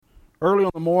Early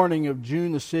on the morning of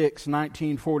June the 6th,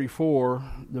 1944,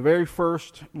 the very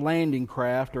first landing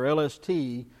craft, or LST,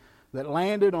 that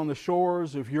landed on the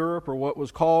shores of Europe, or what was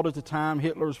called at the time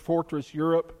Hitler's Fortress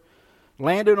Europe,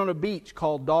 landed on a beach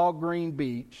called Dog Green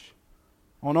Beach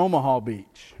on Omaha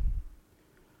Beach.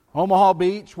 Omaha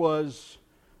Beach was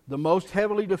the most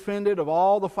heavily defended of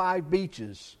all the 5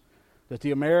 beaches that the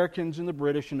Americans and the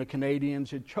British and the Canadians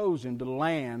had chosen to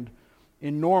land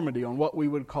in Normandy on what we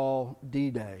would call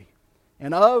D-Day.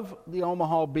 And of the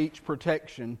Omaha Beach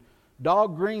protection,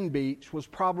 Dog Green Beach was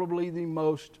probably the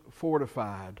most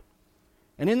fortified.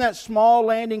 And in that small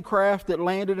landing craft that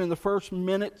landed in the first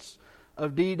minutes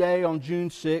of D-Day on June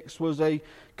 6th was a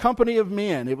company of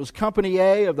men. It was Company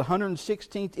A of the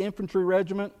 116th Infantry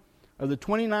Regiment of the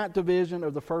 29th Division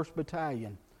of the 1st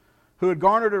Battalion, who had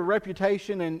garnered a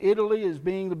reputation in Italy as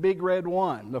being the Big Red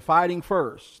One, the fighting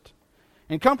first.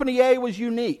 And Company A was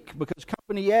unique because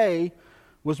Company A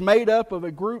was made up of a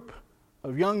group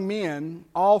of young men,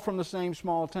 all from the same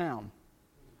small town.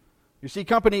 You see,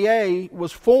 Company A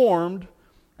was formed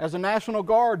as a National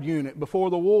Guard unit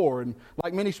before the war. And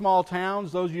like many small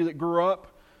towns, those of you that grew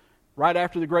up right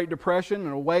after the Great Depression,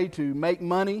 and a way to make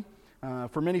money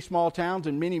for many small towns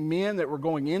and many men that were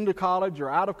going into college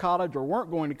or out of college or weren't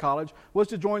going to college was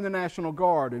to join the National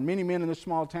Guard. And many men in this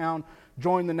small town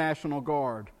joined the National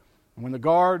Guard. When the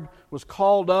Guard was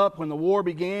called up, when the war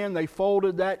began, they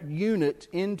folded that unit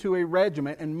into a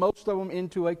regiment and most of them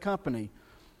into a company.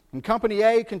 And Company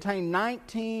A contained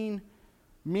 19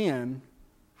 men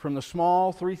from the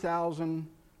small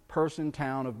 3,000-person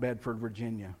town of Bedford,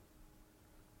 Virginia.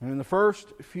 And in the first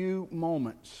few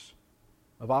moments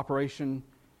of Operation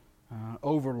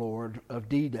Overlord of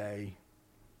D-Day,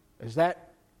 as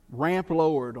that ramp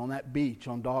lowered on that beach,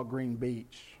 on Dog Green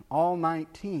Beach, all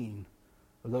 19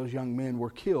 of those young men were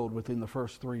killed within the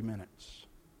first 3 minutes.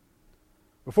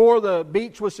 Before the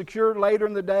beach was secured later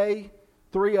in the day,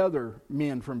 3 other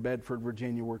men from Bedford,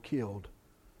 Virginia were killed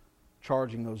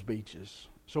charging those beaches.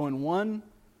 So in one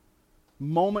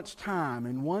moment's time,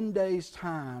 in one day's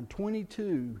time,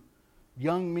 22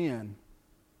 young men,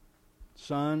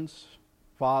 sons,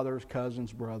 fathers,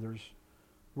 cousins, brothers,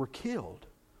 were killed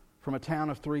from a town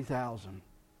of 3,000. Now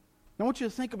I want you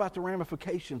to think about the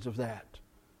ramifications of that.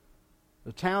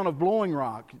 The town of Blowing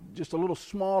Rock, just a little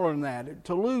smaller than that.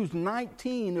 To lose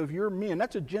 19 of your men,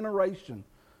 that's a generation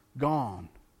gone.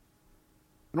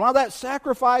 And while that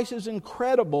sacrifice is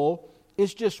incredible,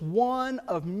 it's just one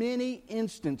of many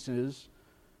instances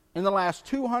in the last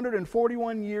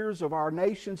 241 years of our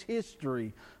nation's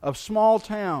history of small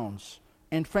towns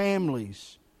and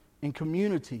families and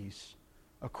communities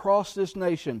across this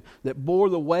nation that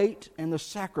bore the weight and the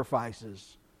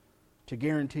sacrifices to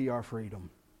guarantee our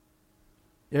freedom.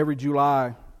 Every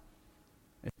July,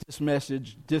 at this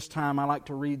message, this time I like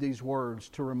to read these words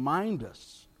to remind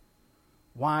us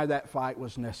why that fight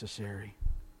was necessary.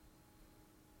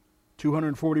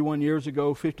 241 years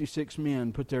ago, 56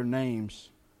 men put their names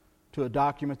to a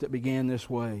document that began this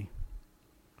way.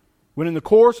 When in the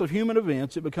course of human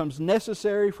events it becomes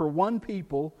necessary for one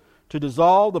people to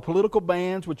dissolve the political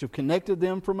bands which have connected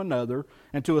them from another,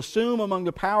 and to assume among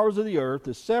the powers of the earth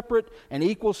the separate and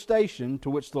equal station to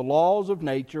which the laws of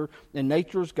nature and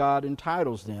nature's God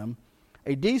entitles them,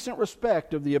 a decent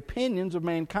respect of the opinions of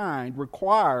mankind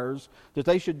requires that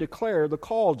they should declare the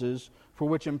causes for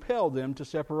which impel them to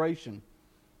separation.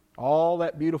 All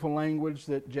that beautiful language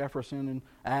that Jefferson and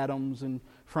Adams and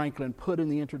Franklin put in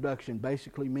the introduction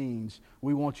basically means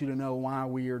we want you to know why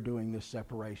we are doing this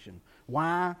separation,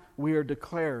 why we are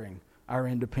declaring our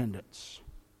independence.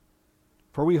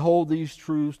 For we hold these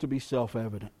truths to be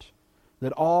self-evident,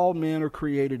 that all men are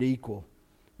created equal,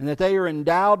 and that they are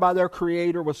endowed by their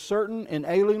Creator with certain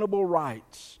inalienable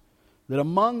rights, that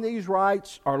among these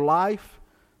rights are life,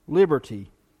 liberty,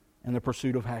 and the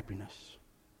pursuit of happiness.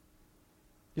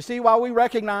 You see, while we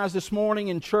recognize this morning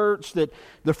in church that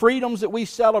the freedoms that we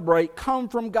celebrate come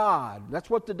from God, that's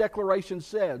what the Declaration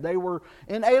said. They were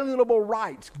inalienable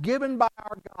rights given by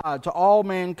our God to all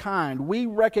mankind. We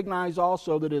recognize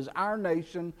also that it is our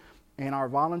nation and our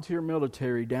volunteer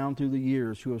military down through the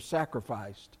years who have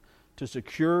sacrificed to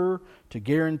secure, to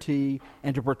guarantee,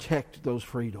 and to protect those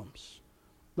freedoms.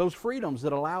 Those freedoms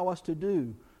that allow us to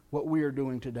do what we are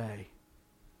doing today.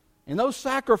 And those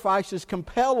sacrifices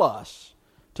compel us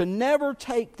to never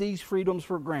take these freedoms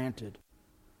for granted.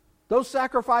 Those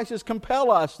sacrifices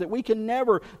compel us that we can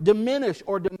never diminish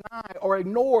or deny or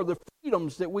ignore the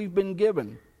freedoms that we've been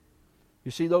given.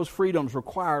 You see, those freedoms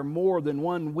require more than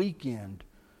one weekend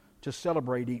to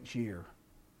celebrate each year.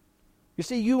 You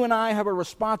see, you and I have a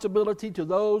responsibility to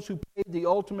those who paid the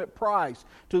ultimate price,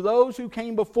 to those who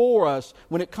came before us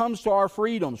when it comes to our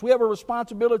freedoms. We have a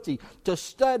responsibility to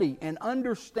study and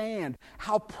understand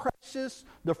how precious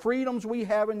the freedoms we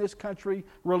have in this country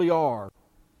really are.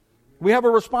 We have a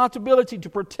responsibility to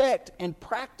protect and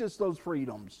practice those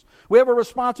freedoms. We have a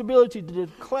responsibility to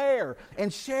declare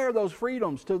and share those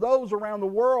freedoms to those around the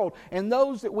world and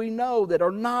those that we know that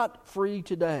are not free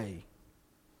today.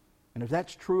 And if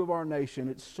that's true of our nation,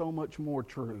 it's so much more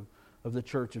true of the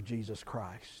Church of Jesus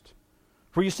Christ.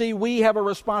 For you see, we have a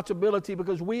responsibility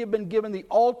because we have been given the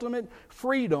ultimate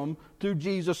freedom through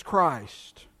Jesus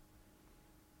Christ.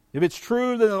 If it's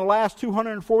true that in the last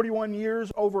 241 years,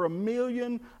 over 1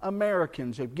 million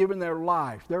Americans have given their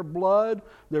life, their blood,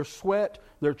 their sweat,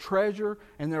 their treasure,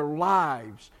 and their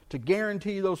lives to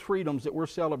guarantee those freedoms that we're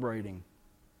celebrating.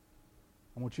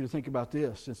 I want you to think about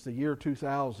this. Since the year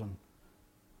 2000,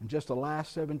 in just the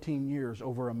last 17 years,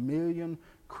 over 1 million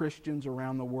Christians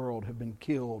around the world have been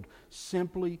killed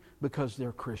simply because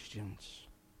they're Christians.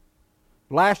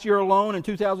 Last year alone, in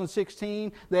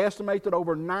 2016, they estimate that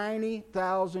over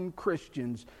 90,000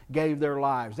 Christians gave their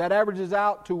lives. That averages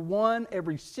out to 1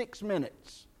 every 6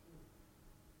 minutes.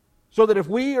 So that if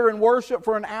we are in worship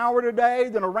for an hour today,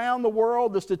 then around the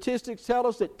world, the statistics tell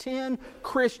us that 10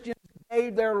 Christians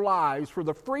gave their lives for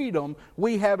the freedom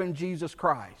we have in Jesus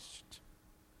Christ.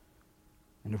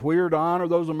 And if we are to honor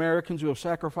those Americans who have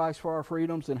sacrificed for our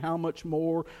freedoms, then how much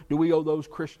more do we owe those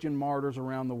Christian martyrs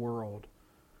around the world?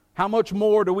 How much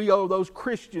more do we owe those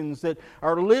Christians that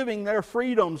are living their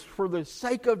freedoms for the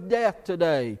sake of death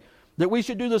today? That we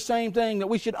should do the same thing, that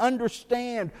we should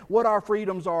understand what our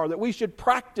freedoms are, that we should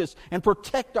practice and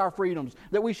protect our freedoms,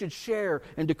 that we should share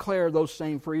and declare those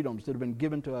same freedoms that have been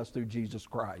given to us through Jesus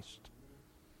Christ.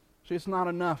 See, it's not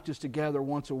enough just to gather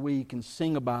once a week and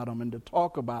sing about them and to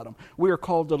talk about them. We are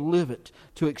called to live it,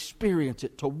 to experience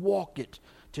it, to walk it,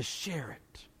 to share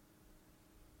it.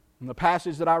 In the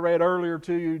passage that I read earlier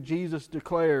to you, Jesus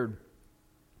declared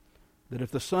that if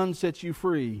the Son sets you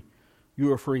free,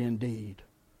 you are free indeed.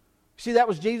 See, that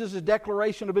was Jesus'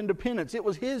 declaration of independence. It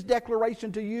was His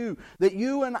declaration to you that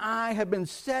you and I have been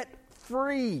set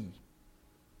free.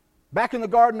 Back in the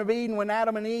Garden of Eden when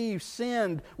Adam and Eve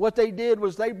sinned, what they did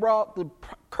was they brought the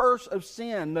curse of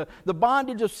sin, the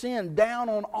bondage of sin down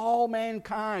on all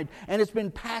mankind. And it's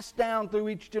been passed down through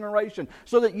each generation.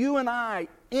 So that you and I,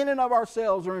 in and of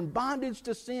ourselves, are in bondage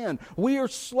to sin. We are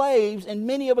slaves and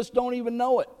many of us don't even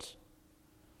know it.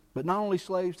 But not only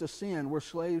slaves to sin, we're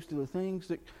slaves to the things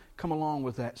that come along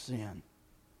with that sin.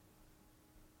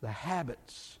 The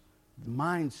habits, the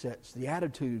mindsets, the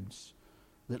attitudes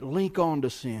that link on to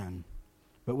sin.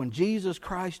 But when Jesus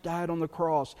Christ died on the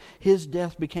cross, His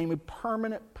death became a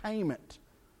permanent payment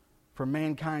for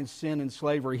mankind's sin and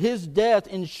slavery. His death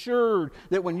ensured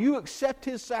that when you accept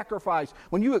His sacrifice,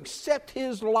 when you accept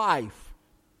His life,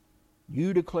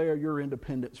 you declare your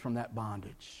independence from that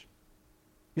bondage.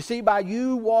 You see, by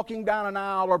you walking down an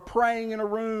aisle or praying in a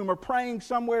room or praying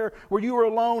somewhere where you were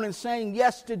alone and saying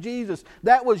yes to Jesus,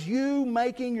 that was you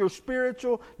making your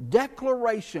spiritual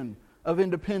declaration of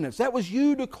independence. That was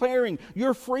you declaring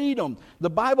your freedom. The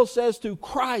Bible says through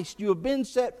Christ you have been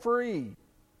set free.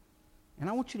 And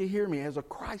I want you to hear me as a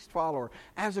Christ follower,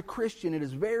 as a Christian, it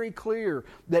is very clear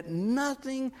that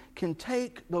nothing can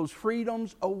take those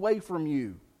freedoms away from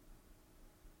you.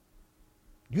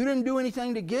 You didn't do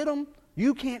anything to get them.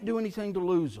 You can't do anything to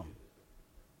lose them.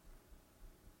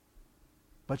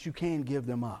 But you can give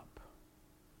them up.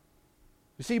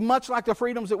 You see, much like the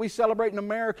freedoms that we celebrate in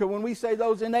America, when we say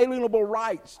those inalienable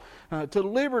rights to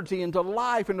liberty and to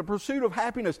life and the pursuit of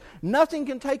happiness, nothing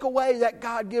can take away that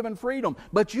God-given freedom,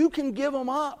 but you can give them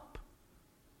up.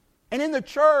 And in the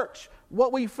church,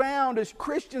 what we found is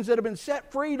Christians that have been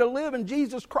set free to live in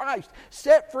Jesus Christ,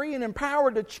 set free and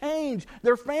empowered to change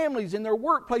their families and their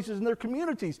workplaces and their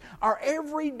communities, are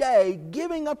every day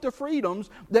giving up the freedoms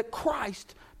that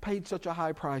Christ paid such a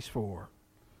high price for.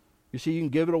 You see, you can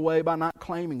give it away by not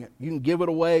claiming it. You can give it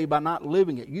away by not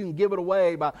living it. You can give it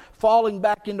away by falling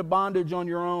back into bondage on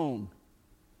your own.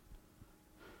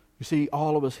 You see,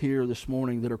 all of us here this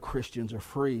morning that are Christians are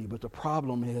free, but the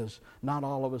problem is not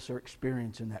all of us are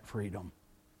experiencing that freedom.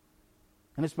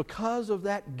 And it's because of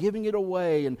that giving it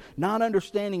away and not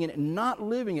understanding it and not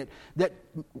living it that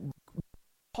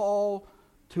Paul,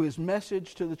 to his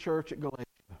message to the church at Galatia.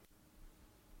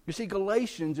 You see,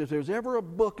 Galatians, if there's ever a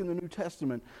book in the New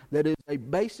Testament that is a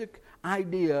basic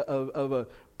idea of a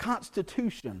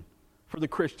constitution for the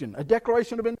Christian, a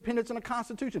declaration of independence and a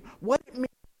constitution, what it means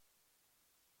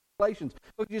in Galatians.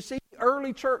 Because you see, the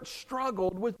early church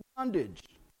struggled with bondage.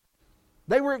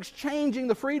 They were exchanging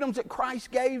the freedoms that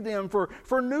Christ gave them for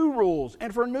new rules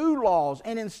and for new laws.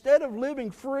 And instead of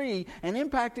living free and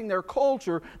impacting their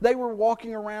culture, they were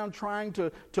walking around trying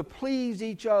to please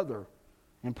each other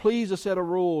and please a set of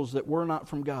rules that were not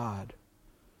from God.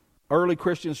 Early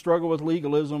Christians struggled with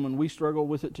legalism, and we struggle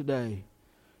with it today.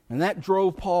 And that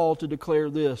drove Paul to declare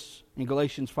this in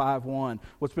Galatians 5:1,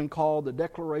 what's been called the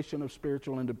Declaration of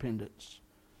Spiritual Independence.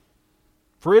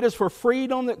 For it is for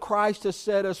freedom that Christ has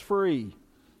set us free.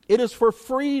 It is for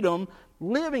freedom,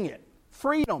 living it.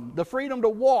 Freedom, the freedom to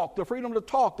walk, the freedom to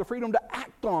talk, the freedom to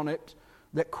act on it,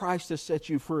 that Christ has set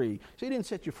you free. So He didn't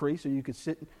set you free so you could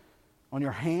sit on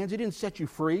your hands. He didn't set you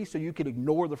free so you could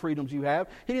ignore the freedoms you have.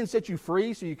 He didn't set you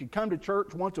free so you could come to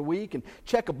church once a week and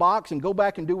check a box and go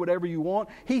back and do whatever you want.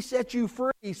 He set you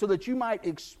free so that you might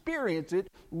experience it,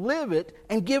 live it,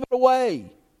 and give it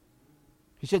away.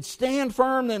 He said, stand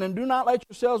firm then and do not let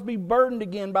yourselves be burdened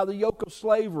again by the yoke of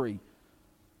slavery.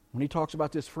 When he talks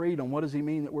about this freedom, what does he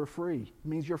mean that we're free? It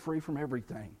means you're free from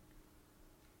everything.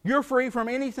 You're free from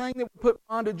anything that would put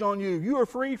bondage on you. You are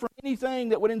free from anything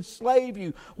that would enslave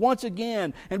you once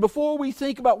again. And before we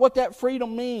think about what that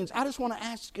freedom means, I just want to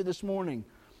ask you this morning,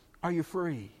 are you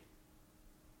free?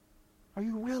 Are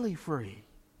you really free?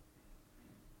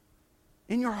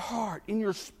 In your heart, in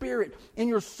your spirit, in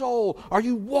your soul, are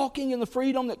you walking in the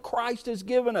freedom that Christ has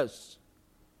given us?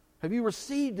 Have you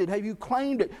received it? Have you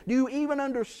claimed it? Do you even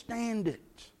understand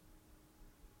it?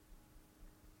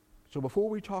 So before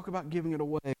we talk about giving it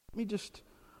away, let me just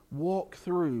walk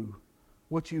through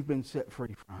what you've been set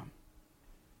free from.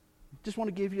 Just want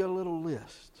to give you a little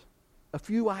list, a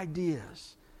few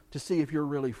ideas to see if you're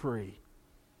really free.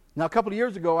 Now, a couple of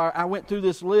years ago, I went through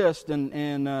this list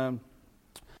and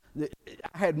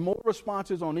I had more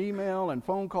responses on email and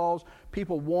phone calls,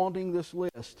 people wanting this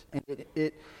list. And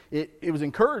it was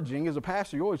encouraging. As a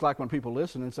pastor, you always like when people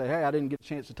listen and say, hey, I didn't get a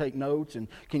chance to take notes, and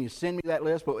can you send me that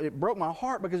list? But it broke my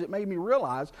heart because it made me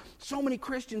realize so many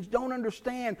Christians don't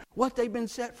understand what they've been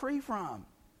set free from.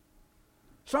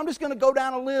 So I'm just going to go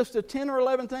down a list of 10 or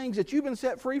 11 things that you've been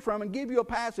set free from and give you a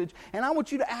passage, and I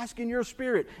want you to ask in your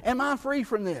spirit, am I free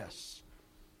from this?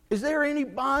 Is there any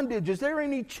bondage? Is there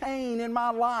any chain in my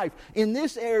life in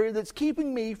this area that's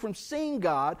keeping me from seeing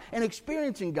God and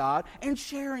experiencing God and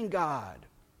sharing God?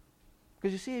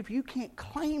 Because you see, if you can't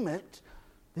claim it,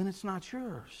 then it's not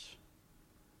yours.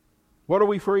 What are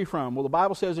we free from? Well, the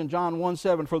Bible says in John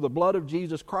 1:7, for the blood of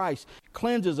Jesus Christ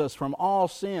cleanses us from all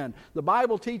sin. The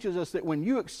Bible teaches us that when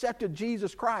you accepted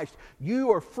Jesus Christ,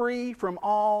 you are free from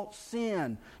all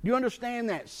sin. Do you understand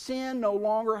that? Sin no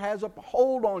longer has a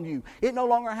hold on you. It no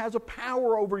longer has a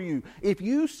power over you. If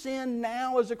you sin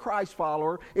now as a Christ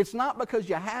follower, it's not because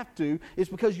you have to, it's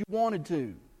because you wanted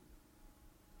to.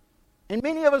 And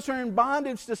many of us are in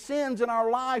bondage to sins in our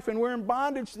life, and we're in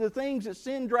bondage to the things that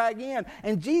sin drag in.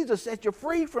 And Jesus set you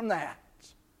free from that.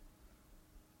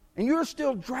 And you're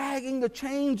still dragging the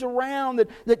chains around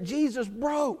that Jesus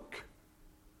broke.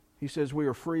 He says we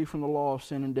are free from the law of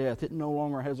sin and death. It no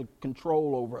longer has a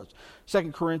control over us.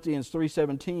 2 Corinthians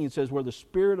 3:17 says where the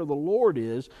Spirit of the Lord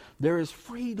is, there is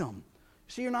freedom.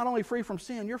 See, you're not only free from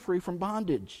sin, you're free from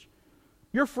bondage.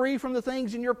 You're free from the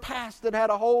things in your past that had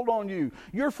a hold on you.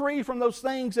 You're free from those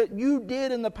things that you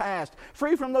did in the past.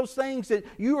 Free from those things that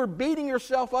you are beating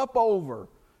yourself up over.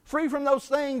 Free from those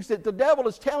things that the devil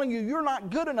is telling you you're not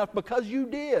good enough because you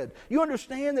did. You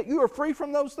understand that you are free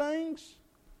from those things?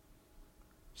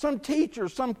 Some teacher,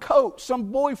 some coach,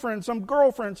 some boyfriend, some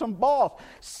girlfriend, some boss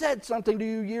said something to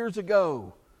you years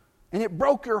ago. And it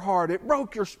broke your heart, it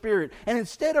broke your spirit. And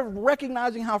instead of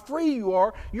recognizing how free you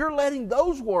are, you're letting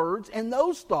those words and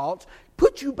those thoughts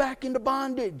put you back into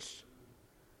bondage.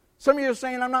 Some of you are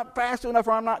saying, I'm not fast enough,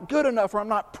 or I'm not good enough, or I'm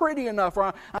not pretty enough,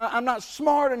 or I'm not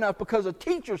smart enough because a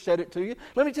teacher said it to you.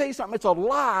 Let me tell you something, it's a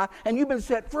lie, and you've been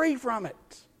set free from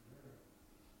it.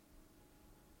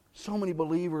 So many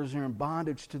believers are in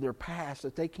bondage to their past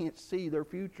that they can't see their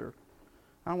future.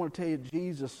 I want to tell you,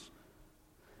 Jesus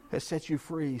has set you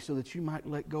free so that you might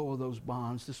let go of those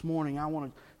bonds. This morning, I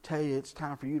want to tell you it's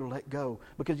time for you to let go.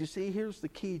 Because you see, here's the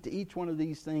key to each one of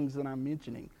these things that I'm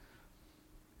mentioning.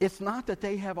 It's not that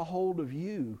they have a hold of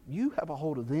you. You have a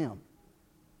hold of them.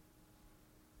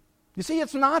 You see,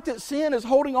 it's not that sin is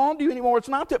holding on to you anymore. It's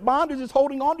not that bondage is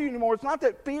holding on to you anymore. It's not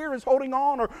that fear is holding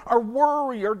on or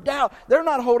worry or doubt. They're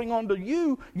not holding on to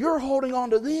you. You're holding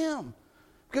on to them.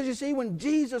 Because you see, when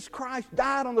Jesus Christ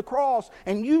died on the cross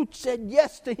and you said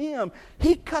yes to Him,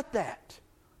 He cut that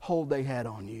hold they had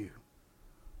on you.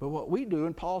 But what we do,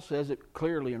 and Paul says it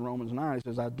clearly in Romans 9, he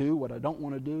says, I do what I don't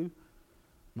want to do.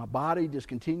 My body just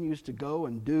continues to go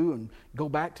and do and go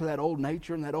back to that old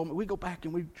nature and that old. We go back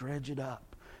and we dredge it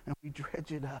up. and we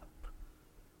dredge it up.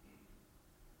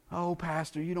 Oh,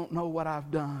 Pastor, you don't know what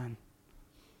I've done.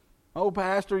 Oh,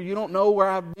 Pastor, you don't know where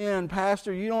I've been.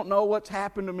 Pastor, you don't know what's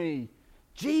happened to me.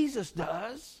 Jesus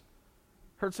does.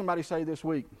 Heard somebody say this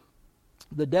week,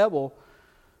 the devil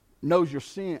knows your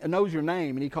sin, knows your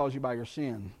name, and he calls you by your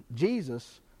sin.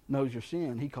 Jesus knows your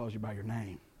sin. He calls you by your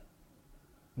name.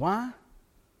 Why?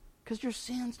 Because your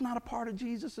sin's not a part of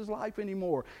Jesus' life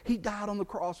anymore. He died on the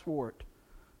cross for it.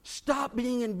 Stop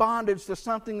being in bondage to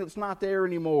something that's not there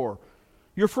anymore.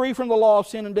 You're free from the law of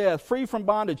sin and death, free from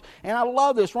bondage. And I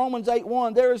love this, Romans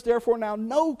 8:1, there is therefore now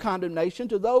no condemnation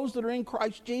to those that are in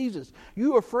Christ Jesus.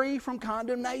 You are free from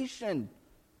condemnation.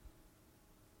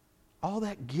 All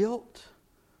that guilt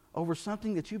over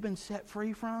something that you've been set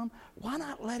free from, why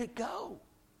not let it go?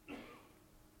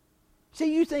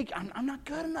 See, you think, I'm not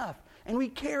good enough. And we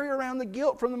carry around the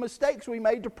guilt from the mistakes we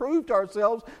made to prove to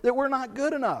ourselves that we're not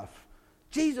good enough.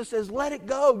 Jesus says, let it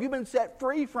go. You've been set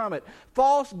free from it.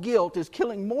 False guilt is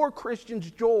killing more Christians'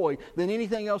 joy than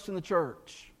anything else in the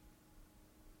church.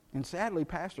 And sadly,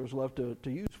 pastors love to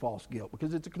use false guilt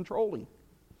because it's controlling.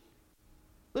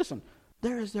 Listen,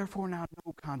 there is therefore now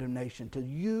no condemnation to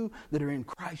you that are in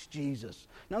Christ Jesus.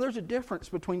 Now there's a difference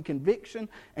between conviction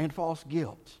and false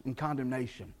guilt and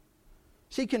condemnation.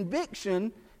 See,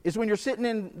 conviction is when you're sitting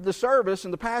in the service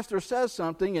and the pastor says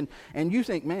something and you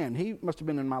think, man, he must have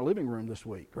been in my living room this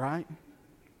week, right?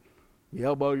 You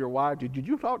elbow your wife, did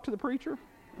you talk to the preacher?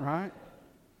 Right?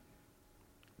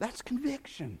 That's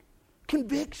conviction.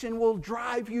 Conviction will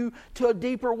drive you to a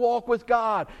deeper walk with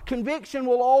God. Conviction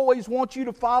will always want you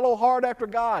to follow hard after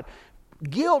God.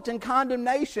 Guilt and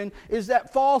condemnation is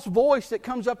that false voice that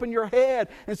comes up in your head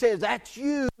and says, that's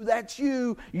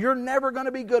you, you're never going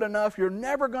to be good enough, you're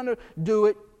never going to do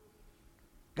it.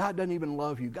 God doesn't even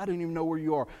love you. God doesn't even know where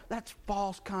you are. That's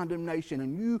false condemnation,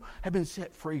 and you have been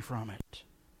set free from it.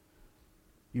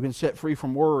 You've been set free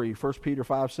from worry. 1 Peter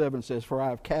 5:7 says, for I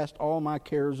have cast all my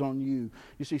cares on you.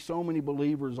 You see, so many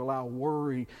believers allow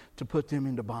worry to put them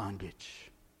into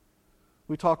bondage.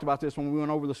 We talked about this when we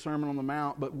went over the Sermon on the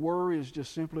Mount, but worry is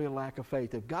just simply a lack of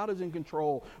faith. If God is in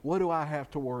control, what do I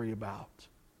have to worry about?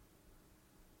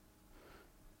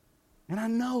 And I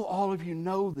know all of you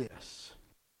know this.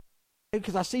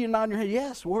 Because I see you nodding your head,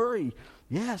 yes, worry.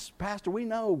 Yes, Pastor, we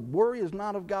know worry is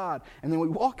not of God. And then we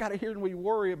walk out of here and we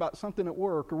worry about something at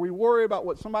work, or we worry about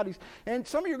what somebody's... And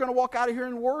some of you are going to walk out of here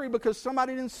and worry because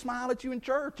somebody didn't smile at you in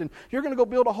church. And you're going to go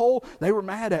build a whole... They were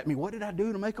mad at me. What did I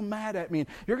do to make them mad at me? And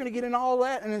you're going to get in all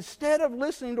that. And instead of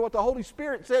listening to what the Holy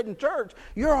Spirit said in church,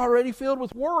 you're already filled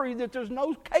with worry that there's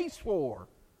no case for.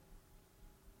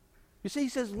 You see, he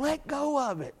says, let go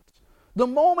of it. The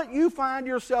moment you find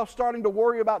yourself starting to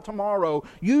worry about tomorrow,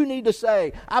 you need to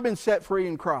say, I've been set free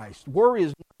in Christ. Worry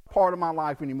is not part of my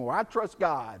life anymore. I trust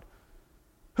God.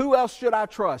 Who else should I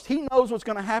trust? He knows what's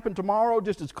going to happen tomorrow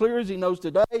just as clear as He knows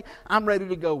today. I'm ready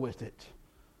to go with it.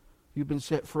 You've been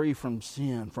set free from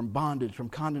sin, from bondage, from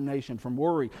condemnation, from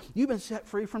worry. You've been set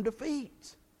free from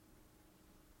defeat.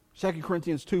 2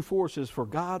 Corinthians 2:4 says, for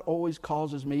God always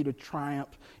causes me to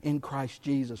triumph in Christ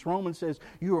Jesus. Romans says,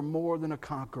 you are more than a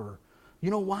conqueror. You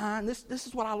know why? And this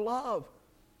is what I love.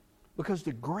 Because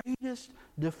the greatest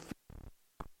defeats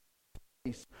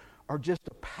are just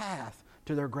a path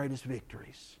to their greatest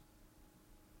victories.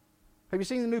 Have you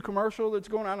seen the new commercial that's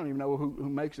going on? I don't even know who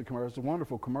makes the commercial. It's a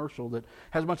wonderful commercial that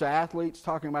has a bunch of athletes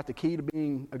talking about the key to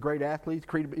being a great athlete,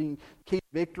 key to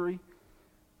victory.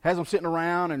 Has them sitting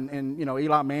around and you know,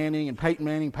 Eli Manning and Peyton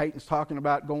Manning. Peyton's talking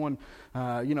about going,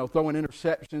 throwing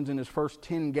interceptions in his first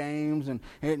 10 games.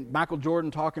 And Michael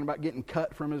Jordan talking about getting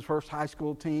cut from his first high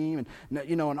school team. And,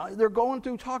 and they're going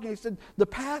through talking. He said, the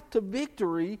path to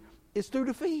victory is through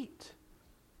defeat.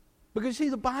 Because, see,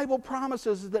 the Bible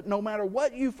promises that no matter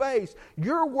what you face,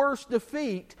 your worst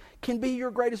defeat can be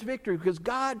your greatest victory. Because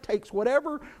God takes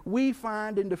whatever we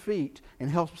find in defeat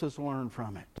and helps us learn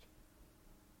from it.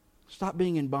 Stop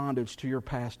being in bondage to your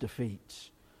past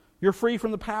defeats. You're free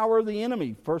from the power of the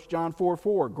enemy. 1 John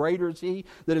 4:4, greater is he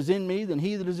that is in me than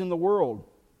he that is in the world.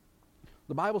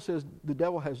 The Bible says the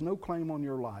devil has no claim on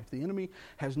your life. The enemy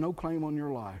has no claim on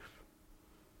your life.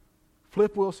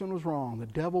 Flip Wilson was wrong. The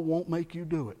devil won't make you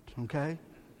do it, okay?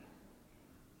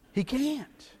 He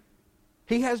can't.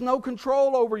 He has no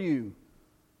control over you.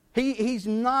 He's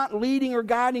not leading or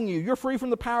guiding you. You're free from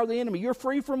the power of the enemy. You're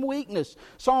free from weakness.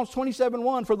 Psalms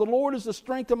 27:1, for the Lord is the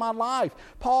strength of my life.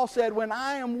 Paul said, when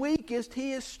I am weakest,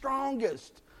 He is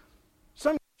strongest.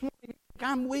 Some of you think,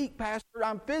 I'm weak, Pastor.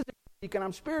 I'm physically weak, and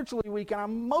I'm spiritually weak, and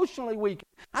I'm emotionally weak.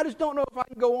 I just don't know if I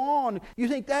can go on. You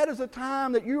think that is the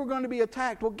time that you're going to be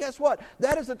attacked. Well, guess what?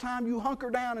 That is the time you hunker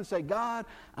down and say, God,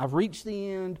 I've reached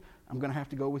the end. I'm going to have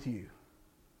to go with you.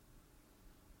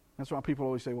 That's why people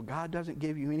always say, well, God doesn't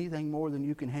give you anything more than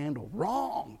you can handle.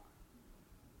 Wrong.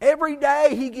 Every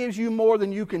day He gives you more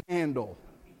than you can handle.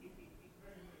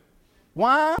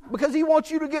 Why? Because He wants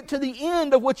you to get to the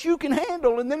end of what you can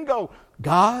handle and then go,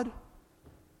 God,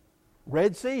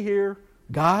 Red Sea here,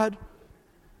 God,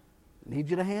 I need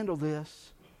you to handle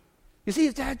this. You see,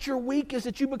 it's at your weakest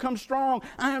that you become strong.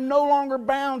 I am no longer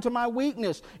bound to my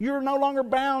weakness. You're no longer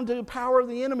bound to the power of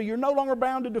the enemy. You're no longer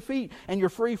bound to defeat, and you're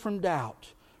free from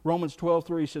doubt. Romans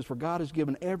 12:3 says, for God has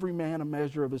given every man a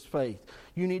measure of his faith.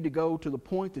 You need to go to the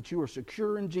point that you are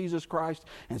secure in Jesus Christ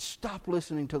and stop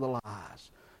listening to the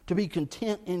lies. To be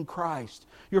content in Christ.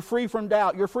 You're free from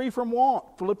doubt. You're free from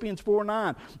want. Philippians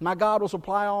 4:9. My God will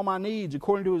supply all my needs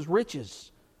according to His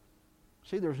riches.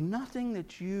 See, there's nothing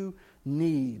that you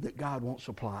need that God won't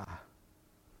supply.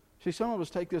 See, some of us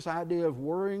take this idea of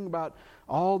worrying about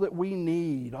all that we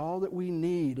need,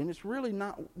 and it's really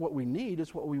not what we need,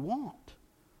 it's what we want.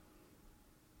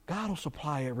 God will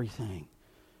supply everything.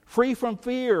 Free from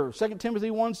fear. 2 Timothy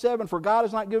 1:7. For God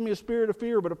has not given me a spirit of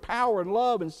fear, but of power and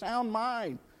love and sound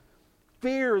mind.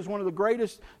 Fear is one of the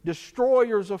greatest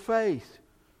destroyers of faith.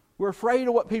 We're afraid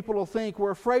of what people will think.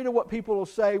 We're afraid of what people will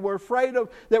say. We're afraid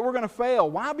of that we're going to fail.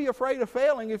 Why be afraid of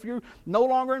failing if you're no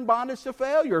longer in bondage to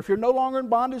failure, if you're no longer in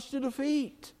bondage to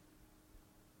defeat?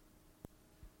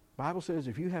 The Bible says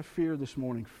if you have fear this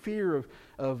morning, fear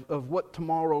of what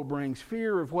tomorrow brings,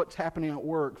 fear of what's happening at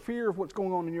work, fear of what's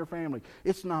going on in your family,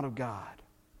 it's not of God.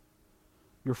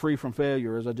 You're free from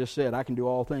failure. As I just said, I can do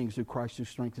all things through Christ who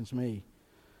strengthens me.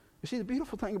 You see, the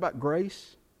beautiful thing about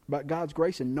grace, about God's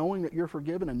grace and knowing that you're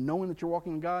forgiven and knowing that you're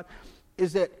walking in God,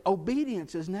 is that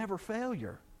obedience is never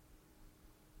failure.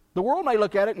 The world may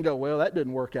look at it and go, well, that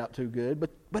didn't work out too good,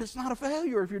 but it's not a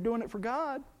failure if you're doing it for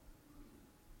God.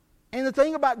 And the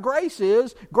thing about grace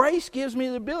is, grace gives me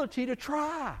the ability to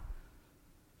try.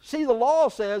 See, the law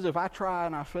says if I try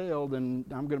and I fail, then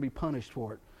I'm going to be punished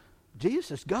for it. Jesus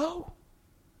says, go.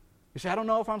 You say, I don't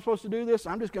know if I'm supposed to do this.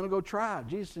 I'm just going to go try.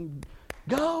 Jesus said,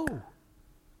 go.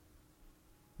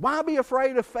 Why be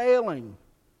afraid of failing?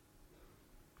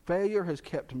 Failure has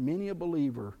kept many a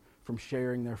believer from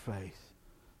sharing their faith.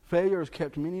 Failure has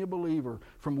kept many a believer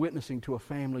from witnessing to a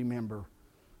family member,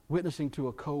 witnessing to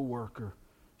a co-worker,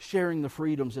 sharing the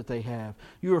freedoms that they have.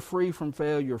 You are free from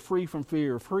failure, free from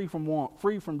fear, free from want,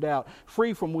 free from doubt,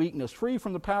 free from weakness, free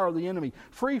from the power of the enemy,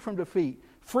 free from defeat,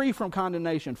 free from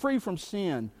condemnation, free from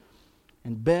sin,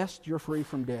 and best, you're free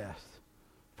from death.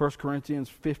 1 Corinthians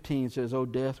 15 says, "O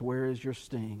death, where is your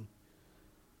sting?"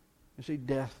 You see,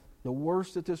 death, the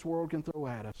worst that this world can throw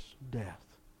at us, death.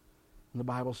 And the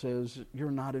Bible says you're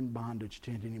not in bondage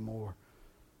to it anymore,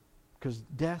 because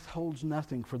death holds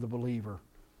nothing for the believer.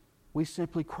 We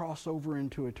simply cross over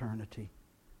into eternity.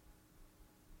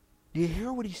 Do you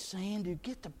hear what he's saying? Do you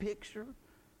get the picture?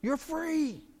 You're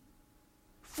free.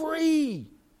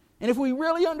 Free. And if we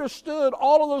really understood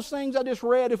all of those things I just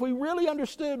read, if we really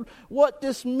understood what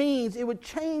this means, it would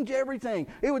change everything.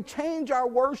 It would change our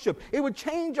worship. It would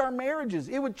change our marriages.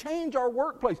 It would change our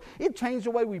workplace. It'd change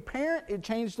the way we parent. It'd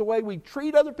change the way we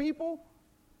treat other people.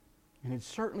 And it'd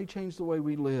certainly change the way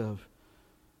we live.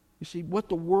 You see, what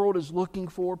the world is looking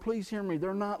for, please hear me,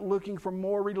 they're not looking for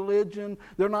more religion.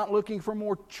 They're not looking for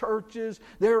more churches.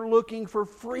 They're looking for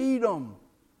freedom.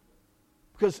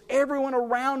 Because everyone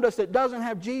around us that doesn't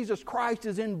have Jesus Christ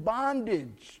is in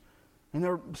bondage. And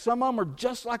some of them are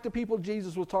just like the people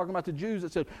Jesus was talking about, the Jews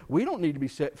that said, we don't need to be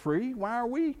set free. Why are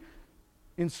we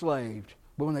enslaved?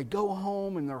 But when they go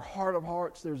home in their heart of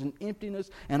hearts, there's an emptiness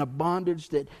and a bondage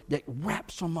that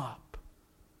wraps them up.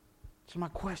 So my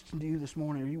question to you this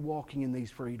morning, are you walking in these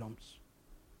freedoms?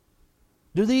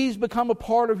 Do these become a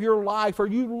part of your life? Are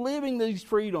you living these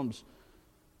freedoms?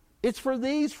 It's for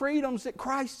these freedoms that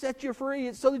Christ set you free.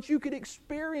 It's so that you could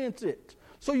experience it,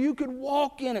 so you could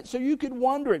walk in it, so you could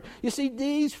wonder it. You see,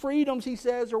 these freedoms, he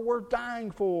says, are worth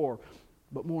dying for.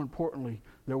 But more importantly,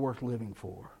 they're worth living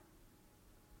for.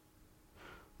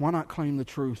 Why not claim the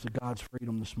truth of God's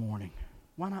freedom this morning?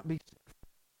 Why not be set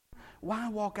free? Why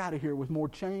walk out of here with more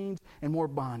chains and more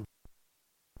bondage?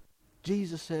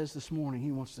 Jesus says this morning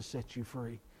he wants to set you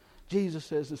free. Jesus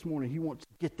says this morning he wants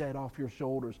to get that off your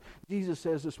shoulders. Jesus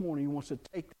says this morning he wants to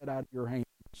take that out of your hands.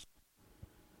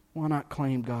 Why not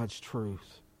claim God's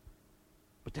truth?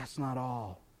 But that's not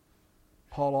all.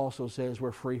 Paul also says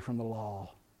we're free from the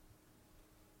law.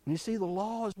 And you see, the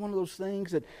law is one of those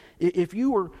things that if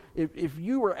you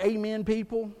were amen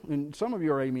people, and some of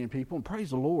you are amen people, and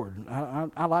praise the Lord.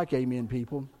 I like amen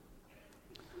people.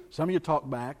 Some of you talk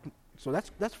back, so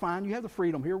that's fine. You have the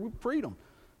freedom here. Freedom.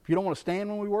 If you don't want to stand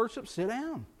when we worship, sit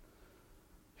down.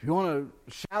 If you want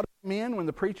to shout amen when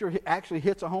the preacher actually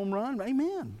hits a home run,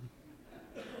 amen.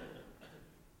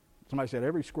 Somebody said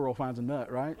every squirrel finds a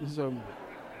nut, right? So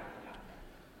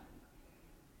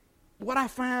what I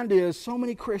find is so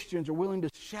many Christians are willing to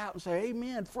shout and say,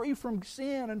 amen, free from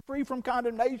sin and free from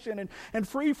condemnation and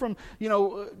free from,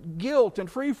 guilt and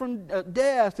free from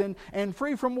death and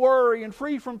free from worry and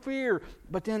free from fear.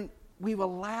 But then we've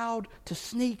allowed to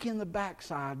sneak in the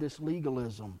backside this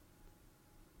legalism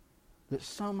that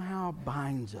somehow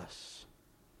binds us.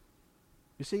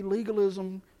 You see,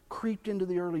 legalism creeped into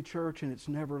the early church and it's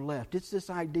never left. It's this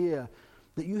idea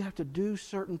that you have to do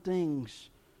certain things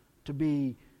to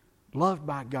be loved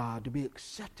by God, to be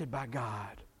accepted by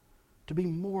God, to be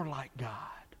more like God.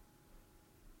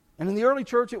 And in the early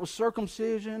church, it was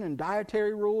circumcision and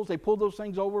dietary rules. They pulled those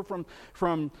things over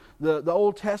from the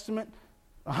Old Testament.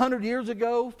 100 years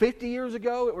ago, 50 years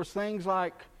ago, it was things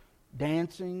like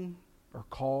dancing or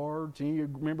cards. And you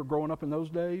remember growing up in those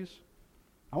days?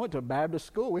 I went to a Baptist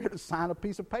school. We had to sign a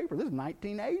piece of paper. This is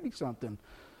 1980-something.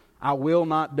 I will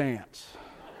not dance.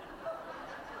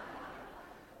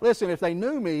 Listen, if they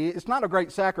knew me, it's not a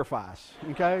great sacrifice,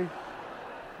 okay?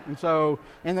 And so,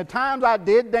 in the times I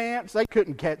did dance, they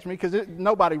couldn't catch me because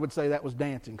nobody would say that was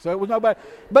dancing. So it was nobody.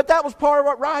 But that was part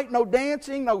of it, right? No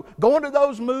dancing, no going to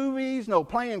those movies, no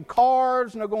playing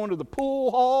cards, no going to the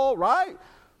pool hall, right?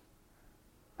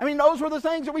 I mean, those were the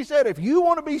things that we said. If you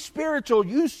want to be spiritual,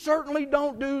 you certainly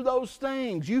don't do those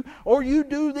things. You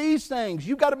do these things.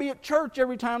 You've got to be at church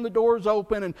every time the door's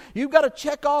open, and you've got to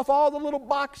check off all the little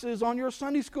boxes on your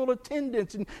Sunday school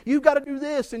attendance, and you've got to do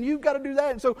this, and you've got to do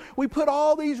that. And so we put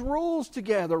all these rules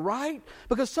together, right?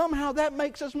 Because somehow that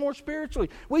makes us more spiritually.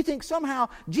 We think somehow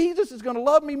Jesus is going to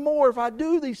love me more if I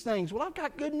do these things. Well, I've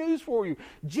got good news for you.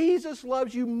 Jesus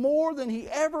loves you more than He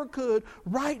ever could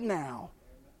right now.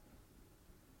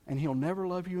 And He'll never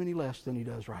love you any less than He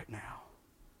does right now.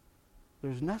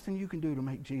 There's nothing you can do to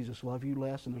make Jesus love you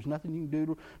less, and there's nothing you can do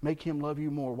to make Him love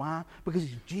you more. Why? Because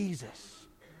He's Jesus.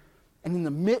 And in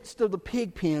the midst of the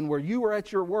pig pen where you were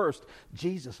at your worst,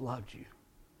 Jesus loved you.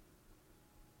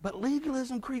 But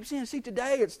legalism creeps in. See,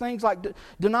 today it's things like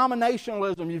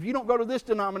denominationalism. If you don't go to this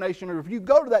denomination, or if you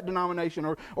go to that denomination,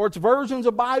 or it's versions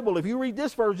of Bible. If you read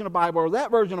this version of Bible or that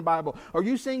version of Bible, or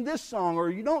you sing this song, or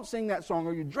you don't sing that song,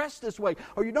 or you dress this way,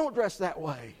 or you don't dress that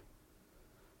way.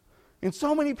 And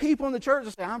so many people in the church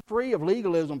say, I'm free of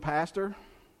legalism, Pastor.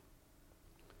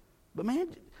 But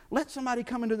man, let somebody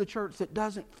come into the church that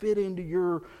doesn't fit into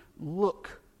your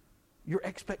look, your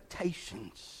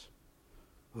expectations.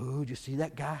 Ooh, did you see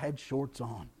that guy had shorts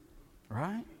on?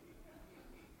 Right?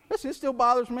 Listen, it still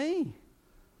bothers me.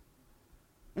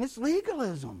 And it's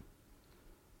legalism.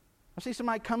 I see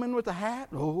somebody come in with a hat.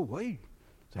 Oh, wait.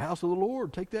 It's the house of the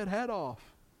Lord. Take that hat off.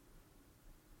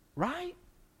 Right?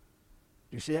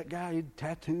 You see that guy, he had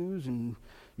tattoos and,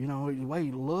 the way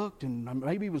he looked, and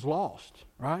maybe he was lost,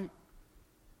 right?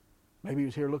 Maybe he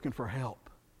was here looking for help.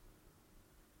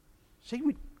 See,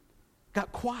 we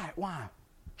got quiet. Why?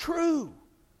 True.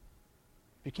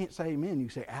 If you can't say amen, you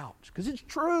say ouch, because it's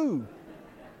true.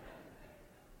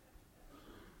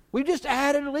 We just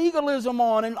added legalism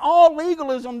on, and all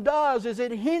legalism does is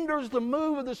it hinders the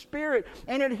move of the Spirit,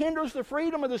 and it hinders the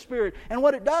freedom of the Spirit. And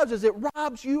what it does is it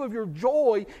robs you of your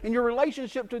joy in your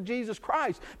relationship to Jesus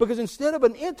Christ. Because instead of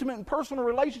an intimate and personal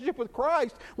relationship with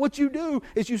Christ, what you do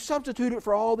is you substitute it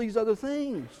for all these other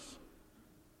things.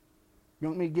 You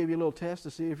want me to give you a little test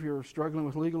to see if you're struggling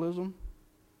with legalism?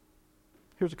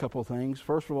 Here's a couple of things.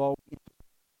 First of all,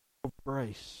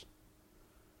 grace.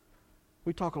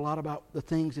 We talk a lot about the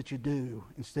things that you do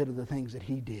instead of the things that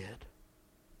He did.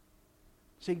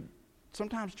 See,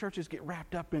 sometimes churches get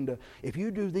wrapped up into, if you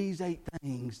do these 8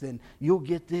 things, then you'll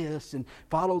get this, and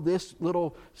follow this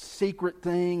little secret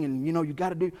thing, and you got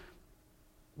to do.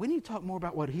 We need to talk more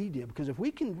about what He did, because if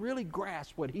we can really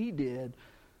grasp what He did,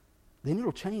 then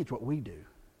it'll change what we do.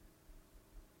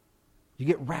 You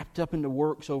get wrapped up into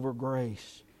works over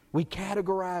grace. We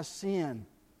categorize sin.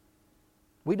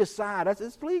 We decide,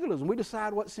 it's legalism. We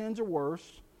decide what sins are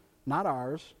worse, not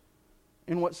ours,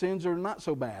 and what sins are not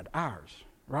so bad, ours,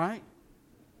 right?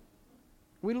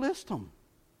 We list them.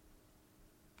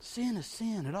 Sin is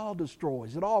sin. It all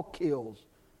destroys. It all kills.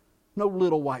 No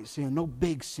little white sin, no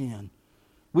big sin.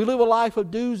 We live a life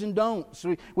of do's and don'ts.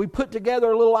 We put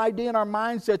together a little idea in our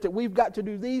mindset that we've got to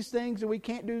do these things and we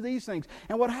can't do these things.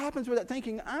 And what happens with that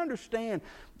thinking, I understand,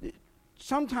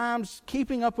 sometimes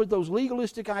keeping up with those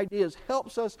legalistic ideas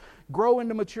helps us grow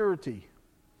into maturity.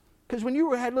 Because when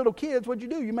you had little kids, what'd you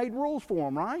do? You made rules for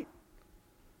them, right?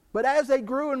 But as they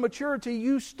grew in maturity,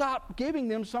 you stopped giving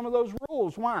them some of those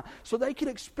rules. Why? So they could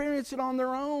experience it on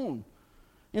their own.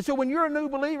 And so when you're a new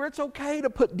believer, it's okay to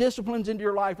put disciplines into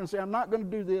your life and say, I'm not going to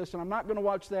do this, and I'm not going to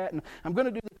watch that, and I'm going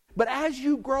to do this. But as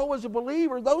you grow as a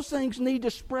believer, those things need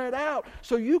to spread out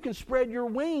so you can spread your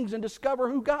wings and discover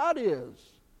who God is.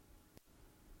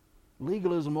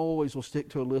 Legalism always will stick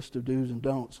to a list of do's and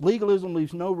don'ts. Legalism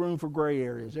leaves no room for gray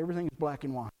areas. Everything is black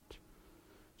and white.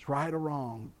 It's right or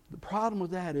wrong. The problem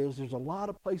with that is there's a lot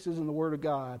of places in the Word of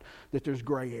God that there's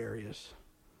gray areas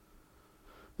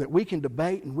that we can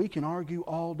debate and we can argue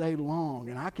all day long.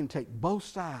 And I can take both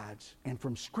sides and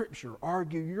from Scripture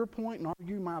argue your point and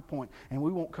argue my point, and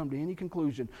we won't come to any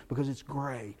conclusion because it's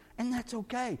gray. And that's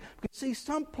okay. Because see,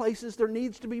 some places there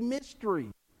needs to be mystery.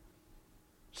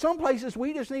 Some places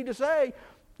we just need to say,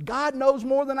 God knows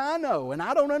more than I know, and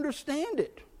I don't understand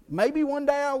it. Maybe one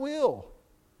day I will.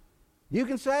 You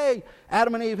can say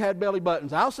Adam and Eve had belly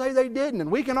buttons. I'll say they didn't,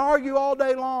 and we can argue all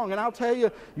day long, and I'll tell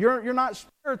you, you're not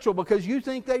spiritual because you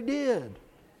think they did.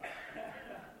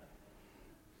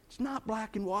 It's not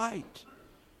black and white.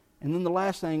 And then the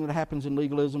last thing that happens in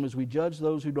legalism is we judge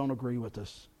those who don't agree with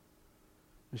us.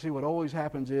 You see, what always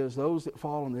happens is those that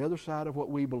fall on the other side of what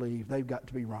we believe, they've got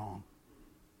to be wrong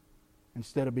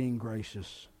instead of being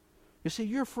gracious. You see,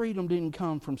 your freedom didn't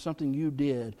come from something you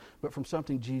did, but from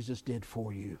something Jesus did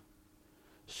for you.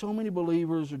 So many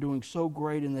believers are doing so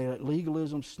great and they let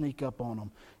legalism sneak up on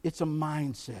them. It's a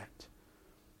mindset.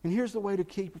 And here's the way to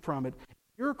keep from it.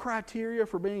 Your criteria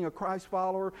for being a Christ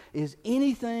follower is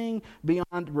anything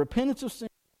beyond repentance of sin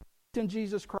in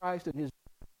Jesus Christ and His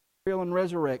burial and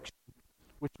resurrection,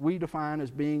 which we define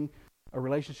as being a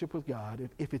relationship with God.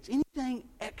 If it's anything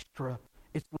extra,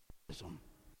 it's legalism.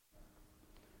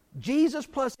 Jesus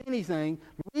plus anything,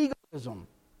 legalism.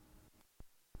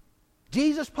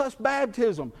 Jesus plus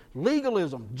baptism,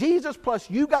 legalism. Jesus plus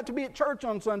you got to be at church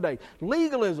on Sunday,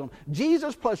 legalism.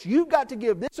 Jesus plus you got to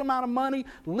give this amount of money,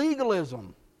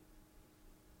 legalism.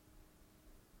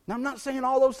 Now, I'm not saying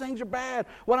all those things are bad.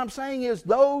 What I'm saying is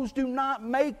those do not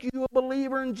make you a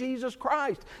believer in Jesus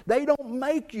Christ. They don't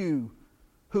make you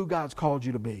who God's called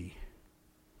you to be.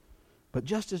 But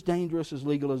just as dangerous as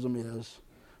legalism is,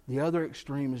 the other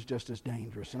extreme is just as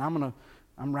dangerous. And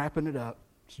I'm wrapping it up.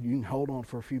 So you can hold on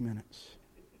for a few minutes.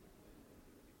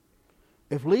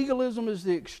 If legalism is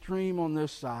the extreme on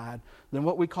this side, then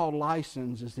what we call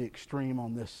license is the extreme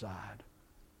on this side.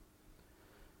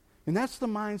 And that's the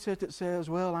mindset that says,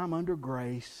 well, I'm under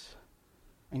grace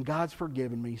and God's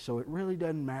forgiven me, so it really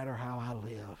doesn't matter how I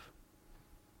live.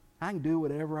 I can do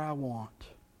whatever I want.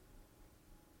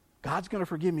 God's going to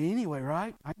forgive me anyway,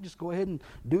 right? I can just go ahead and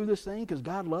do this thing because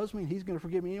God loves me and He's going to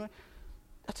forgive me anyway.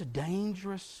 That's a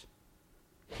dangerous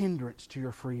hindrance to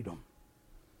your freedom.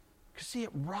 Because see, it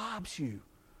robs you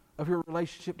of your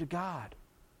relationship to God.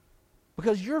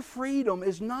 Because your freedom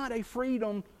is not a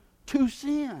freedom to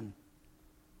sin.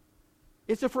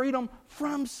 It's a freedom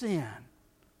from sin.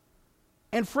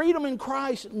 And freedom in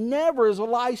Christ never is a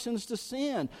license to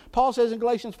sin. Paul says in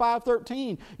Galatians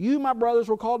 5:13, you, my brothers,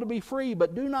 were called to be free,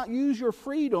 but do not use your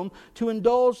freedom to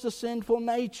indulge the sinful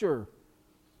nature.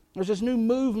 There's this new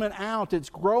movement out that's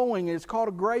growing. It's called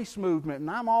a grace movement.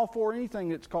 And I'm all for anything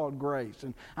that's called grace.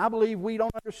 And I believe we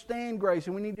don't understand grace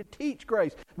and we need to teach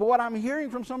grace. But what I'm hearing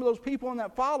from some of those people in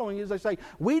that following is they say,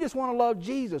 we just want to love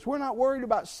Jesus. We're not worried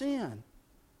about sin.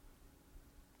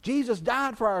 Jesus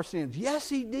died for our sins. Yes,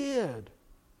 He did.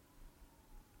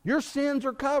 Your sins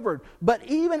are covered. But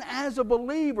even as a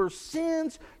believer,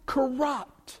 sins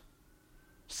corrupt.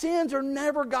 Sins are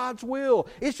never God's will.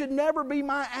 It should never be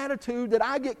my attitude that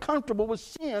I get comfortable with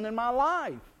sin in my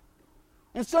life.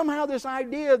 And somehow this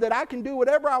idea that I can do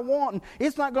whatever I want and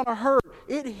it's not going to hurt,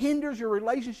 it hinders your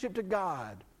relationship to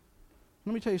God.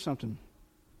 Let me tell you something.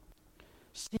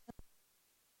 Sin.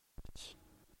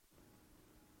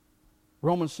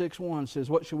 Romans 6:1 says,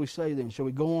 what shall we say then? Shall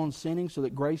we go on sinning so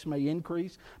that grace may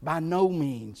increase? By no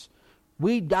means.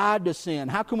 We died to sin.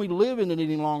 How can we live in it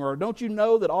any longer? Or don't you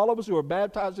know that all of us who are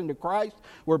baptized into Christ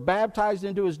were baptized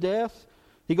into His death?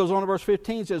 He goes on to verse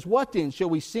 15 and says, what then?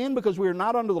 Shall we sin because we are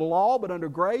not under the law but under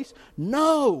grace?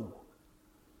 No!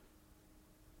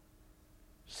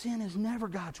 Sin is never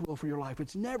God's will for your life.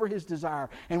 It's never His desire.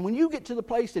 And when you get to the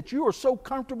place that you are so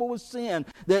comfortable with sin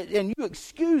and you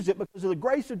excuse it because of the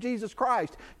grace of Jesus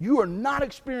Christ, you are not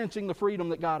experiencing the freedom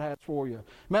that God has for you.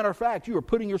 Matter of fact, you are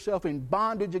putting yourself in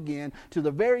bondage again to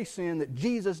the very sin that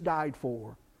Jesus died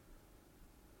for.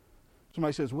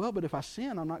 Somebody says, well, but if I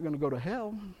sin, I'm not going to go to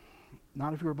hell.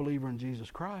 Not if you're a believer in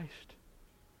Jesus Christ.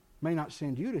 It may not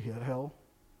send you to hell,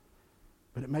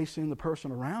 but it may send the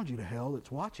person around you to hell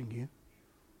that's watching you.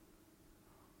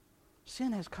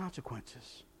 Sin has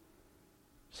consequences.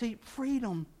 See,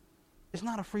 freedom It's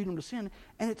not a freedom to sin,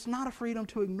 and it's not a freedom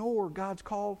to ignore God's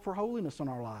call for holiness in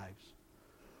our lives.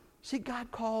 See,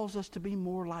 God calls us to be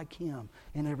more like Him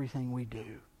in everything we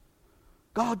do.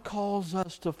 God calls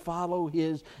us to follow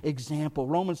His example.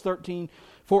 Romans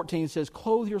 13:14 says,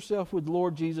 "Clothe yourself with the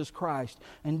Lord Jesus Christ,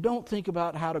 and don't think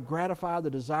about how to gratify the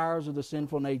desires of the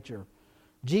sinful nature."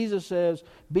 Jesus says,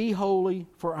 "Be holy,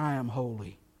 for I am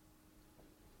holy."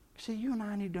 See, you and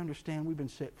I need to understand we've been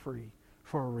set free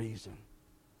for a reason.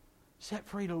 Set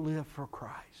free to live for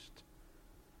Christ.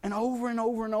 And over and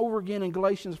over again in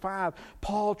Galatians 5,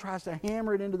 Paul tries to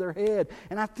hammer it into their head.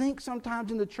 And I think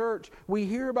sometimes in the church, we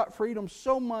hear about freedom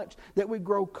so much that we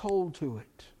grow cold to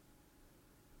it.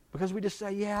 Because we just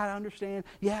say, yeah, I understand,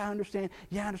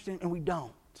 and we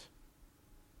don't.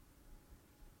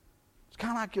 It's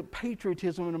kind of like a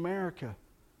patriotism in America.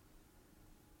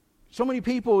 So many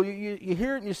people, you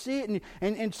hear it and you see it,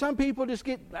 and some people just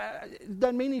get, it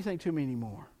doesn't mean anything to me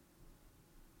anymore.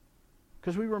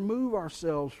 Because we remove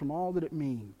ourselves from all that it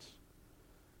means.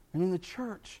 And in the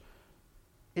church,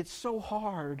 it's so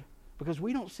hard because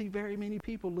we don't see very many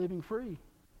people living free.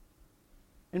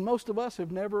 And most of us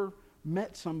have never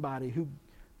met somebody who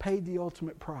paid the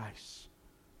ultimate price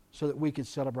so that we could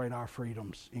celebrate our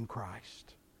freedoms in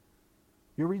Christ.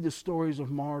 You read the stories of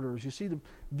martyrs. You see the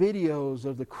videos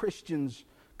of the Christians,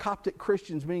 Coptic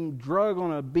Christians, being drugged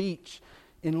on a beach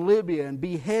in Libya and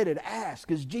beheaded.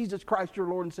 Ask, is Jesus Christ your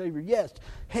Lord and Savior? Yes.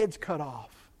 Heads cut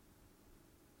off.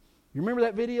 You remember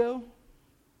that video?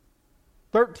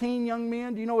 13 young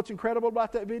men. Do you know what's incredible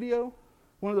about that video?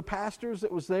 One of the pastors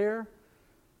that was there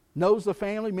knows the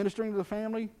family, ministering to the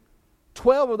family.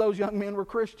 12 of those young men were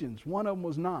Christians. One of them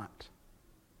was not.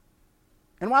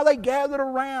 And while they gathered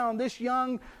around this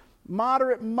young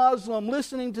moderate Muslim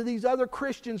listening to these other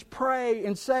Christians pray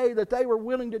and say that they were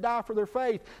willing to die for their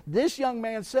faith, this young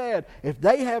man said, if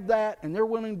they have that and they're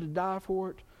willing to die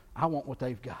for it, I want what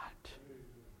they've got.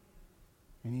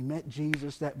 And he met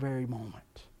Jesus that very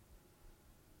moment.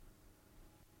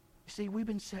 You see, we've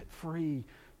been set free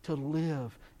to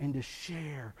live and to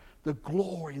share the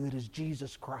glory that is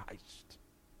Jesus Christ.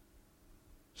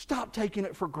 Stop taking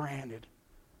it for granted.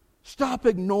 Stop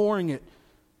ignoring it.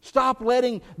 Stop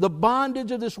letting the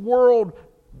bondage of this world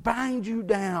bind you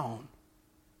down.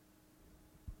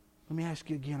 Let me ask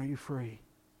you again, are you free?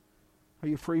 Are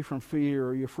you free from fear?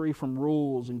 Are you free from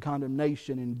rules and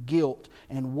condemnation and guilt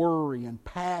and worry and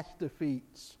past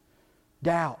defeats,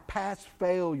 doubt, past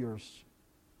failures?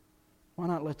 Why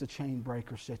not let the chain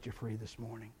breaker set you free this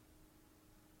morning?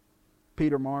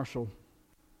 Peter Marshall,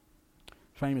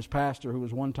 famous pastor who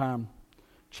was one time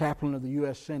chaplain of the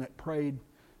U.S. Senate, prayed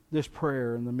this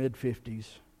prayer in the mid-50s.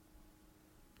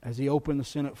 As he opened the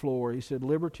Senate floor, he said,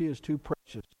 "Liberty is too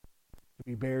precious to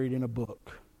be buried in a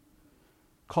book.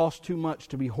 Costs too much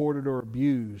to be hoarded or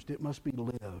abused. It must be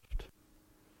lived.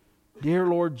 Dear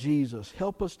Lord Jesus,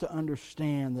 help us to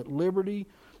understand that liberty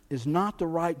is not the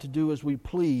right to do as we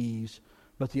please,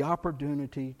 but the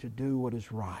opportunity to do what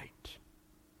is right."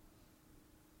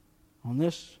 On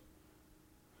this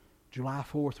July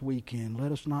 4th weekend,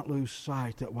 let us not lose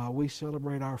sight that while we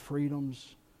celebrate our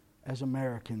freedoms as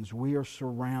Americans, we are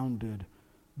surrounded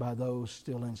by those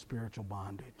still in spiritual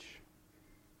bondage.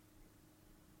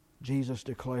 Jesus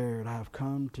declared, "I have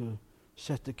come to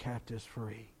set the captives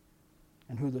free,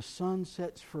 and who the Son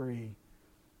sets free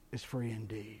is free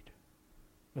indeed."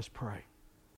 Let's pray.